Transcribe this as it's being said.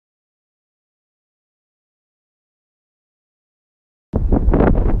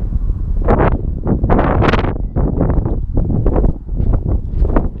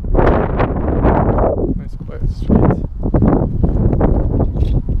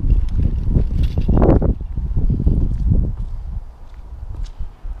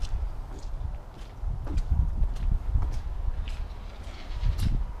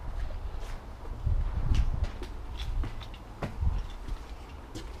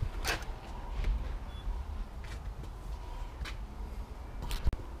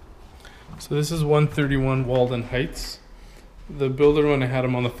So this is 131 Walden Heights. The builder, when I had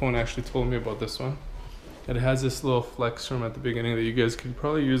him on the phone, actually told me about this one. It has this little flex room at the beginning that you guys could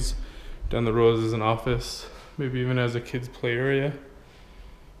probably use down the road as an office, maybe even as a kid's play area.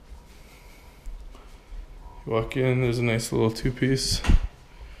 You walk in, there's a nice little two-piece.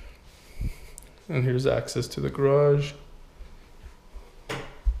 And here's access to the garage.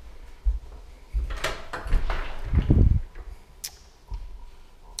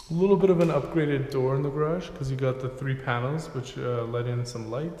 A little bit of an upgraded door in the garage because you got the 3 panels which let in some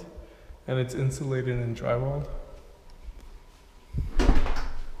light, and it's insulated and drywalled.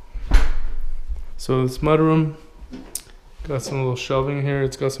 So this mudroom got some little shelving here.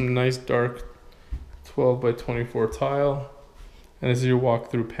 It's got some nice dark 12 by 24 tile, and this is your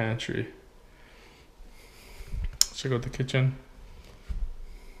walk-through pantry. Check out the kitchen.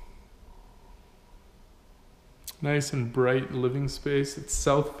 Nice and bright living space. It's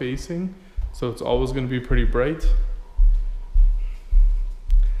south facing, so it's always going to be pretty bright.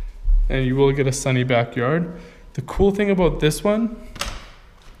 And you will get a sunny backyard. The cool thing about this one,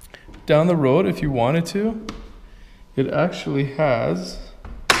 down the road, if you wanted to, it actually has,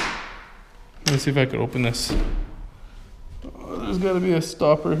 let me see if I could open this. Oh, there's got to be a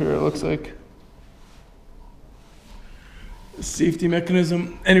stopper here, it looks like. A safety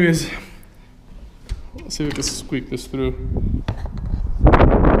mechanism. Anyways, let's see if we can squeak this through. There's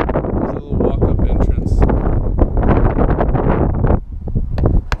a little walk-up entrance.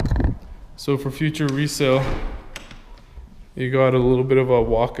 So for future resale, you got a little bit of a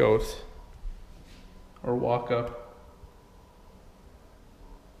walkout or walk-up.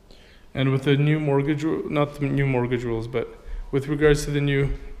 And with the new mortgage, not the new mortgage rules, but with regards to the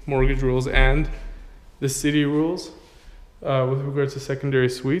new mortgage rules and the city rules, with regards to secondary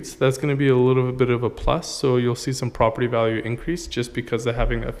suites, that's going to be a little bit of a plus. So you'll see some property value increase just because of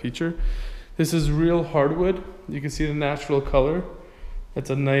having that feature. This is real hardwood. You can see the natural color. It's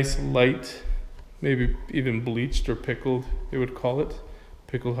a nice light, maybe even bleached or pickled, they would call it,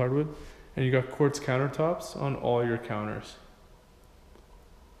 pickled hardwood. And you got quartz countertops on all your counters.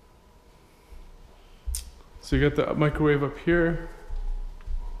 So you got the microwave up here,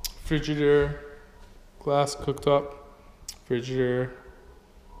 Frigidaire, glass cooktop, Frigidaire,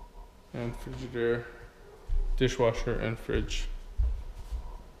 and Frigidaire, dishwasher and fridge.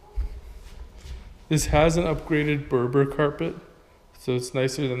 This has an upgraded Berber carpet, so it's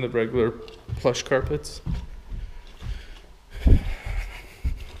nicer than the regular plush carpets.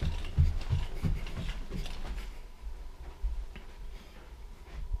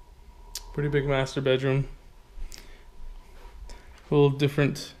 Pretty big master bedroom. A little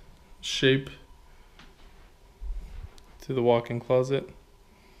different shape to the walk-in closet.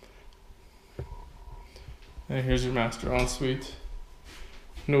 And here's your master ensuite.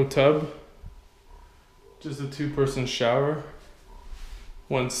 No tub, just a 2-person shower,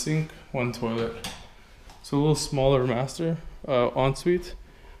 1 sink, 1 toilet. So a little smaller master ensuite,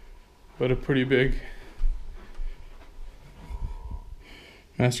 but a pretty big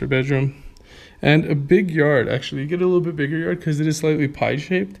master bedroom. And a big yard. Actually, you get a little bit bigger yard because it is slightly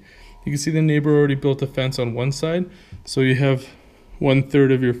pie-shaped. You can see the neighbor already built a fence on one side, so you have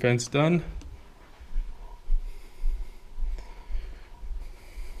 1/3 of your fence done.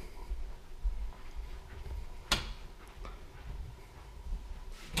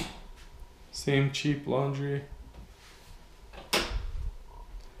 Same cheap laundry.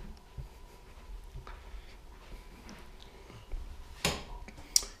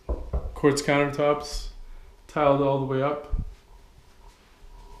 Quartz countertops, tiled all the way up.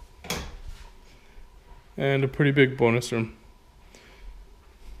 And a pretty big bonus room.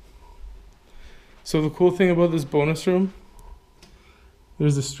 So the cool thing about this bonus room,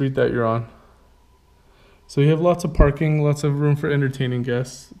 there's the street that you're on. So you have lots of parking, lots of room for entertaining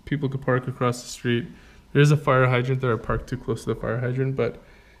guests. People could park across the street. There's a fire hydrant there. I parked too close to the fire hydrant, but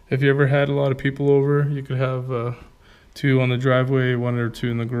if you ever had a lot of people over, you could have 2 on the driveway, 1 or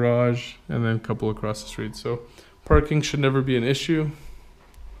 2 in the garage, and then a couple across the street. So parking should never be an issue.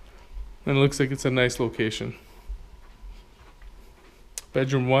 And it looks like it's a nice location.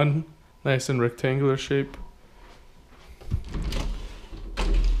 Bedroom 1, nice and rectangular shape.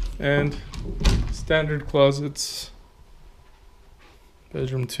 And standard closets.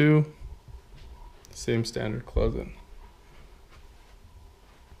 Bedroom 2, same standard closet.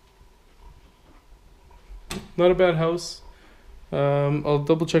 Not a bad house. I'll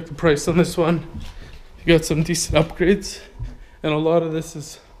double check the price on this one. You got some decent upgrades, and a lot of this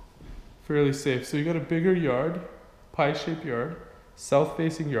is fairly safe. So you got a bigger yard, pie-shaped yard,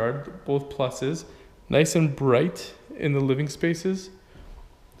 south-facing yard, both pluses, nice and bright in the living spaces.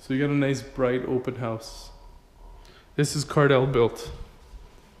 So you got a nice bright open house. This is Cardel built.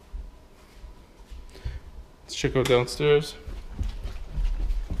 Let's check out downstairs.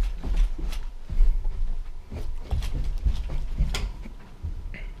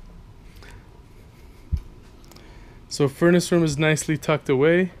 So furnace room is nicely tucked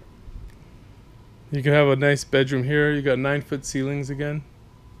away. You can have a nice bedroom here. You got 9-foot ceilings again.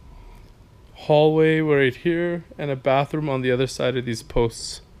 Hallway right here, and a bathroom on the other side of these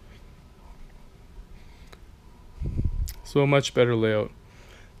posts. So a much better layout.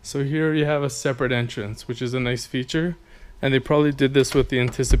 So here you have a separate entrance, which is a nice feature. And they probably did this with the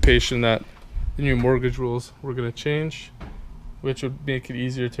anticipation that the new mortgage rules were going to change, which would make it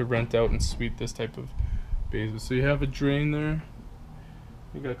easier to rent out and suite this type of basement. So you have a drain there.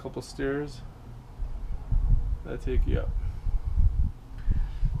 You got a couple stairs that take you up.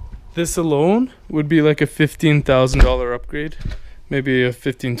 This alone would be like a $15,000 upgrade, maybe a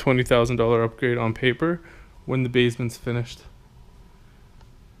 $20,000 upgrade on paper when the basement's finished.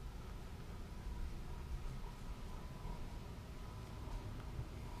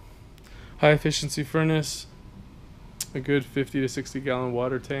 High efficiency furnace, a good 50 to 60 gallon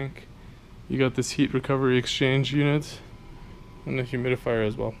water tank. You got this heat recovery exchange unit and a humidifier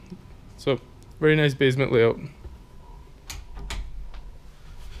as well. So very nice basement layout.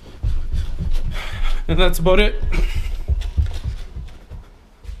 And that's about it.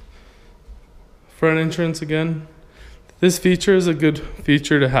 Front entrance again. This feature is a good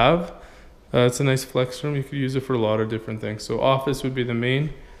feature to have. It's a nice flex room. You could use it for a lot of different things. So office would be the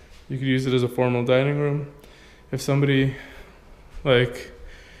main. You could use it as a formal dining room. If somebody like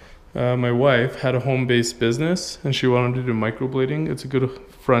my wife had a home-based business and she wanted to do microblading, it's a good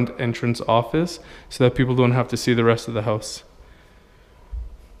front entrance office so that people don't have to see the rest of the house.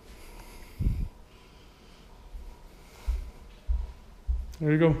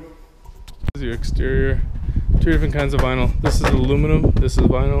 There you go. This is your exterior. 2 different kinds of vinyl. This is aluminum, this is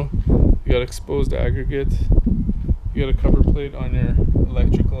vinyl. You got exposed aggregate. You got a cover plate on your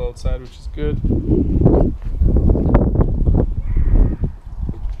electrical outside, which is good.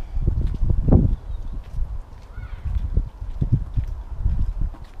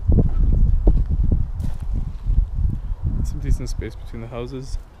 Some decent space between the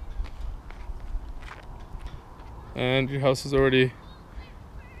houses. And your house is already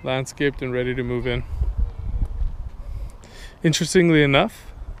landscaped and ready to move in. Interestingly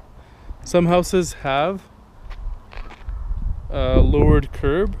enough, some houses have a lowered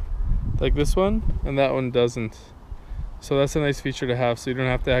curb like this one, and that one doesn't. So that's a nice feature to have, so you don't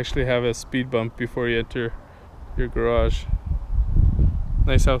have to actually have a speed bump before you enter your garage.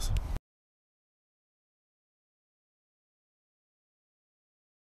 Nice house.